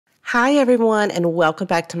Hi everyone and welcome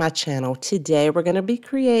back to my channel. Today we're going to be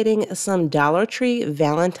creating some Dollar Tree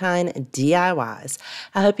Valentine DIYs.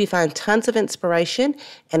 I hope you find tons of inspiration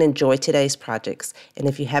and enjoy today's projects. And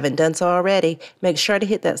if you haven't done so already, make sure to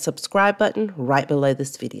hit that subscribe button right below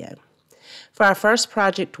this video. For our first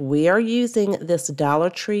project, we are using this Dollar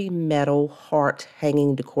Tree metal heart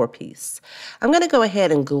hanging decor piece. I'm going to go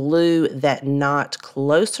ahead and glue that knot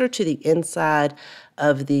closer to the inside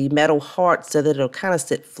of the metal heart so that it'll kind of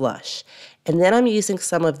sit flush. And then I'm using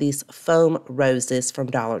some of these foam roses from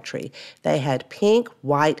Dollar Tree. They had pink,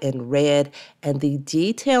 white, and red, and the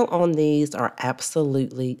detail on these are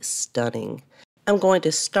absolutely stunning. I'm going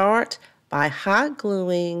to start by hot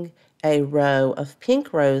gluing a row of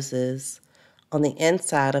pink roses on the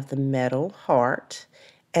inside of the metal heart,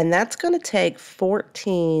 and that's going to take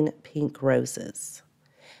 14 pink roses.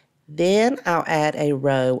 Then I'll add a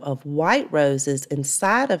row of white roses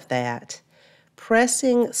inside of that,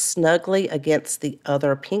 pressing snugly against the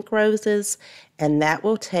other pink roses, and that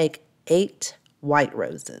will take 8 white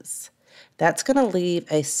roses. That's going to leave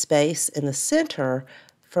a space in the center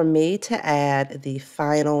for me to add the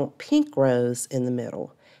final pink rose in the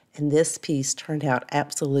middle. And this piece turned out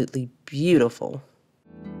absolutely beautiful.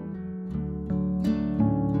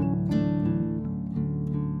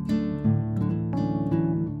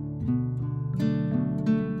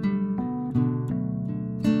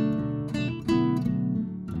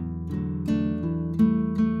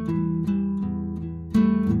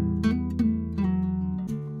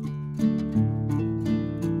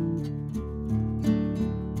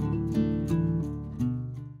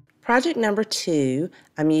 Project number 2,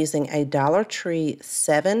 I'm using a Dollar Tree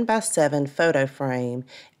 7x7 photo frame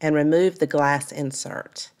and removed the glass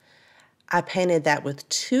insert. I painted that with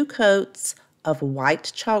 2 coats of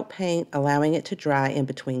white chalk paint, allowing it to dry in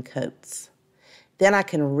between coats. Then I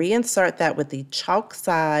can reinsert that with the chalk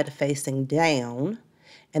side facing down,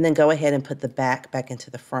 and then go ahead and put the back into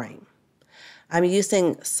the frame. I'm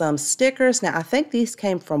using some stickers. Now, I think these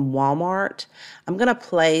came from Walmart. I'm going to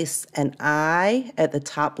place an I at the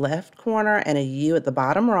top left corner and a U at the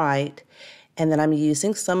bottom right. And then I'm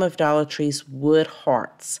using some of Dollar Tree's wood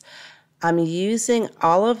hearts. I'm using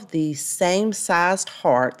all of the same sized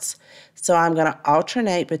hearts, so I'm going to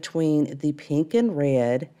alternate between the pink and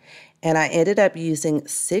red. And I ended up using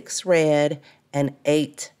 6 red and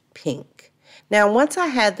 8 pink. Now, once I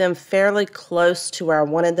had them fairly close to where I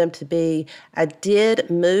wanted them to be, I did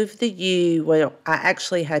move the U. Well, I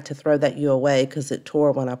actually had to throw that U away because it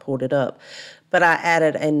tore when I pulled it up. But I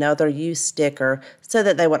added another U sticker so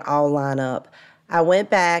that they would all line up. I went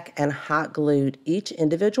back and hot glued each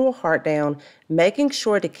individual heart down, making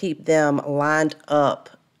sure to keep them lined up,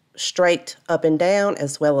 straight up and down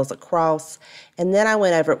as well as across, and then I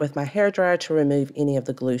went over it with my hairdryer to remove any of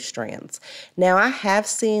the glue strands. Now, I have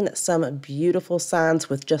seen some beautiful signs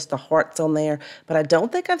with just the hearts on there, but I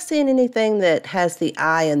don't think I've seen anything that has the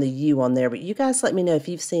I and the U on there, but you guys let me know if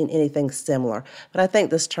you've seen anything similar. But I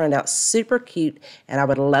think this turned out super cute, and I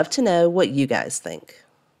would love to know what you guys think.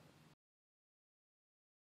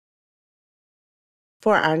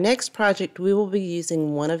 For our next project, we will be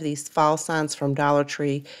using one of these fall signs from Dollar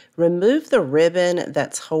Tree. Remove the ribbon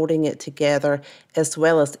that's holding it together, as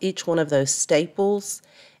well as each one of those staples,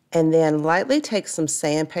 and then lightly take some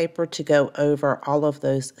sandpaper to go over all of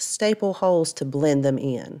those staple holes to blend them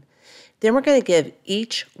in. Then we're going to give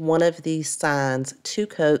each one of these signs 2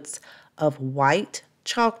 coats of white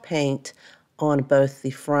chalk paint on both the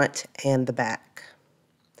front and the back.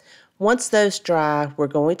 Once those dry, we're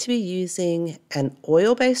going to be using an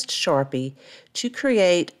oil-based Sharpie to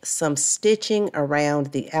create some stitching around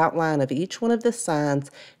the outline of each one of the signs.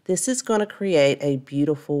 This is going to create a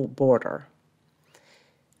beautiful border.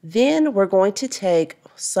 Then we're going to take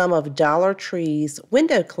some of Dollar Tree's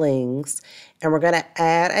window clings and we're going to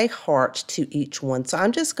add a heart to each one. So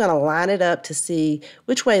I'm just going to line it up to see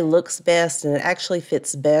which way looks best, and it actually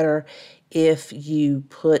fits better if you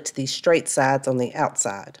put the straight sides on the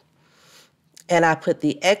outside. And I put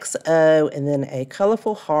the XO and then a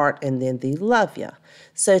colorful heart and then the love ya.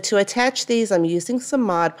 So to attach these, I'm using some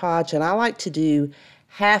Mod Podge, and I like to do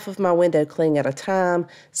half of my window cling at a time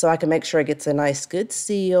so I can make sure it gets a nice good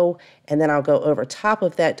seal, and then I'll go over top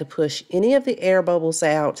of that to push any of the air bubbles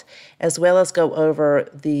out, as well as go over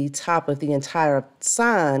the top of the entire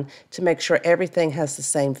sign to make sure everything has the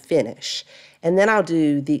same finish. And then I'll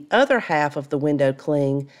do the other half of the window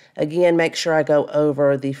cling. Again, make sure I go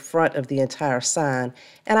over the front of the entire sign.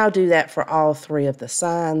 And I'll do that for all 3 of the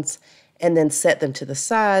signs, and then set them to the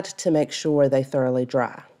side to make sure they thoroughly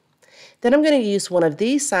dry. Then I'm going to use one of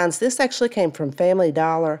these signs. This actually came from Family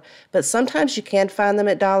Dollar, but sometimes you can find them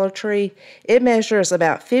at Dollar Tree. It measures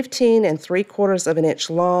about 15 3/4 of an inch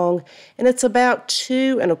long, and it's about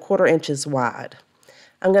 2 1/4 inches wide.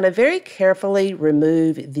 I'm going to very carefully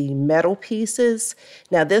remove the metal pieces.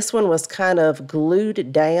 Now this one was kind of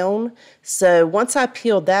glued down, so once I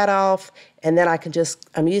peeled that off, and then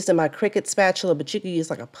I'm using my Cricut spatula, but you can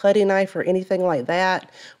use like a putty knife or anything like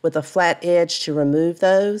that with a flat edge to remove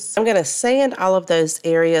those. I'm going to sand all of those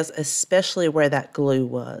areas, especially where that glue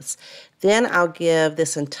was. Then I'll give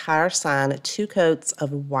this entire sign 2 coats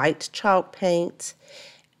of white chalk paint,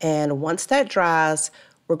 and once that dries,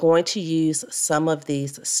 we're going to use some of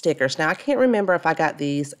these stickers. Now, I can't remember if I got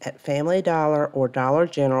these at Family Dollar or Dollar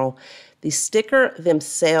General. The sticker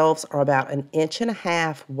themselves are about 1.5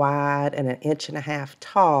 inches wide and 1.5 inches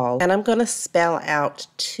tall. And I'm going to spell out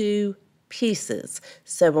 2 pieces.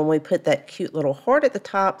 So when we put that cute little heart at the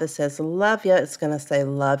top that says love ya, it's going to say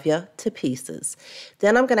love ya to pieces.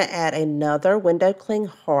 Then I'm going to add another window cling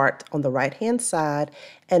heart on the right hand side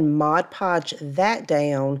and Mod Podge that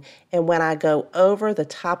down. And when I go over the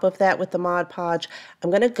top of that with the Mod Podge, I'm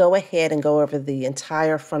going to go ahead and go over the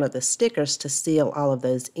entire front of the stickers to seal all of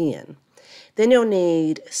those in. Then you'll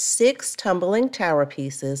need 6 tumbling tower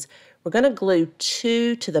pieces. We're going to glue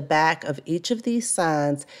 2 to the back of each of these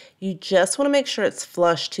signs. You just want to make sure it's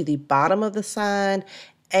flush to the bottom of the sign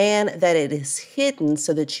and that it is hidden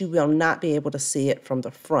so that you will not be able to see it from the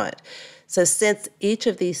front. So since each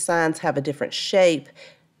of these signs have a different shape,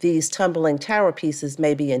 these tumbling tower pieces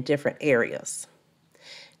may be in different areas.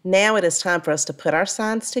 Now it is time for us to put our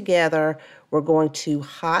signs together. We're going to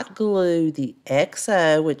hot glue the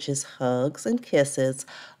XO, which is hugs and kisses,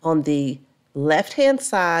 on the left-hand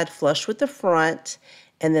side flush with the front,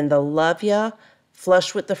 and then the love ya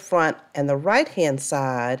flush with the front and the right-hand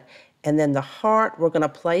side, and then the heart, we're going to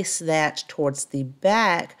place that towards the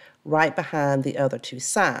back right behind the other 2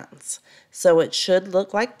 signs. So it should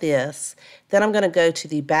look like this. Then I'm going to go to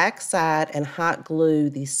the back side and hot glue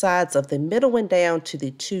the sides of the middle one down to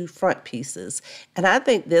the 2 front pieces. And I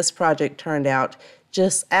think this project turned out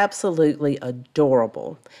just absolutely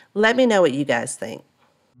adorable. Let me know what you guys think.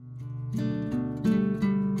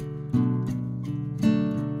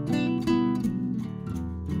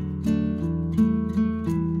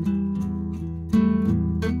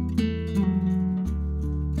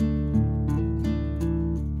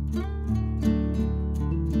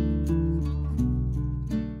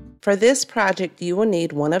 For this project, you will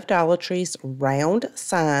need one of Dollar Tree's round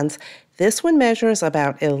signs. This one measures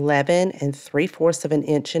about 11 3/4 of an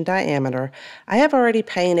inch in diameter. I have already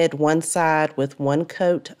painted one side with 1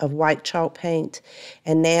 coat of white chalk paint,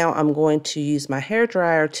 and now I'm going to use my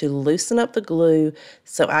hairdryer to loosen up the glue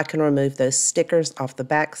so I can remove those stickers off the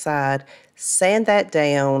back side, sand that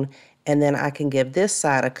down, and then I can give this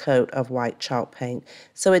side a coat of white chalk paint.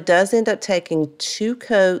 So it does end up taking 2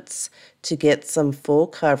 coats to get some full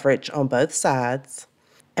coverage on both sides.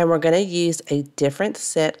 And we're going to use a different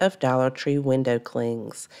set of Dollar Tree window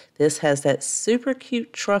clings. This has that super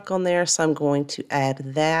cute truck on there, so I'm going to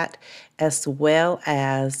add that as well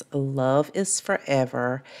as Love is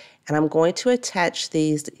Forever. And I'm going to attach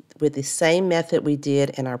these with the same method we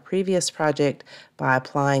did in our previous project by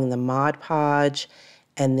applying the Mod Podge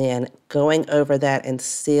and then going over that and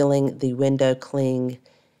sealing the window cling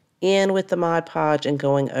in with the Mod Podge and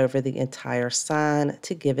going over the entire sign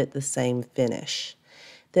to give it the same finish.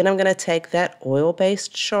 Then I'm going to take that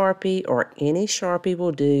oil-based Sharpie, or any Sharpie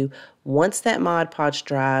will do, once that Mod Podge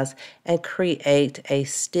dries, and create a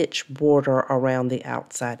stitch border around the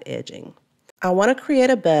outside edging. I want to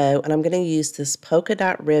create a bow, and I'm going to use this polka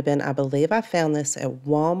dot ribbon. I believe I found this at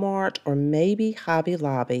Walmart or maybe Hobby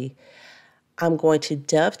Lobby. I'm going to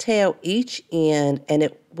dovetail each end, and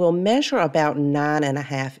it will measure about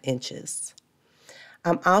 9.5 inches.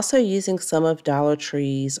 I'm also using some of Dollar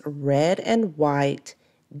Tree's red and white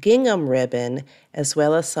gingham ribbon, as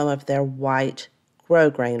well as some of their white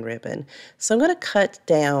grosgrain ribbon. So I'm going to cut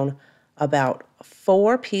down about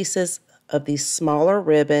 4 pieces of these smaller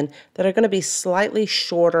ribbon that are going to be slightly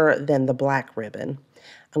shorter than the black ribbon.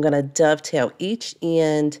 I'm going to dovetail each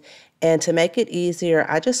end, and to make it easier,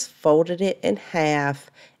 I just folded it in half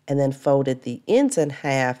and then folded the ends in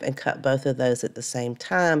half and cut both of those at the same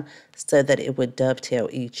time so that it would dovetail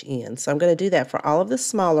each end. So I'm going to do that for all of the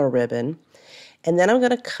smaller ribbon. And then I'm going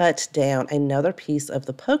to cut down another piece of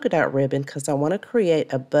the polka dot ribbon because I want to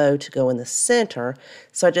create a bow to go in the center.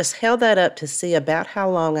 So I just held that up to see about how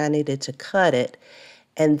long I needed to cut it.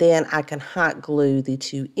 And then I can hot glue the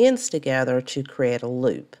 2 ends together to create a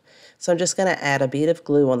loop. So I'm just going to add a bead of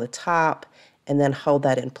glue on the top and then hold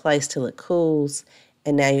that in place till it cools.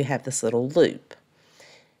 And now you have this little loop.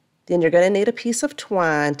 Then you're going to need a piece of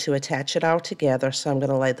twine to attach it all together. So I'm going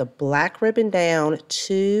to lay the black ribbon down,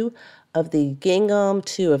 2 of the gingham,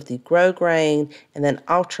 2 of the grosgrain, and then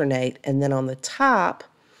alternate. And then on the top,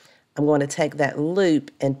 I'm going to take that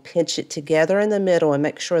loop and pinch it together in the middle and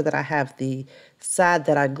make sure that I have the side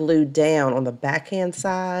that I glued down on the backhand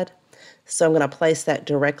side. So I'm going to place that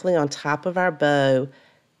directly on top of our bow,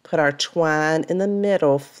 put our twine in the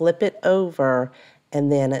middle, flip it over, and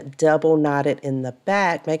then double knot it in the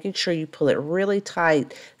back, making sure you pull it really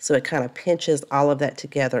tight so it kind of pinches all of that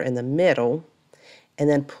together in the middle. And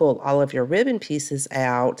then pull all of your ribbon pieces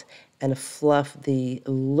out and fluff the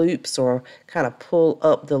loops, or kind of pull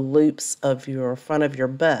up the loops of your front of your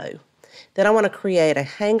bow. Then I want to create a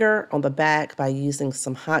hanger on the back by using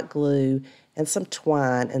some hot glue and some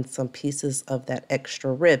twine and some pieces of that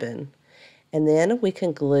extra ribbon. And then we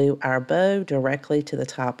can glue our bow directly to the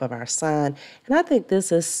top of our sign. And I think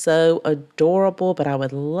this is so adorable, but I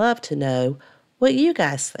would love to know what you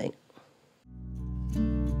guys think.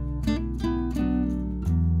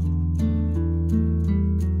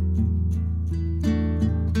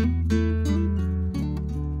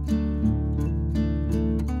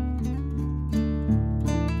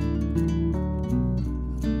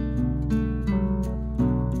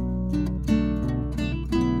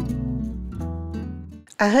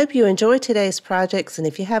 I hope you enjoyed today's projects, and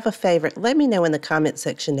if you have a favorite, let me know in the comment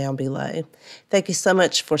section down below. Thank you so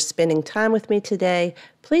much for spending time with me today.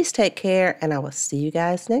 Please take care, and I will see you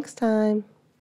guys next time.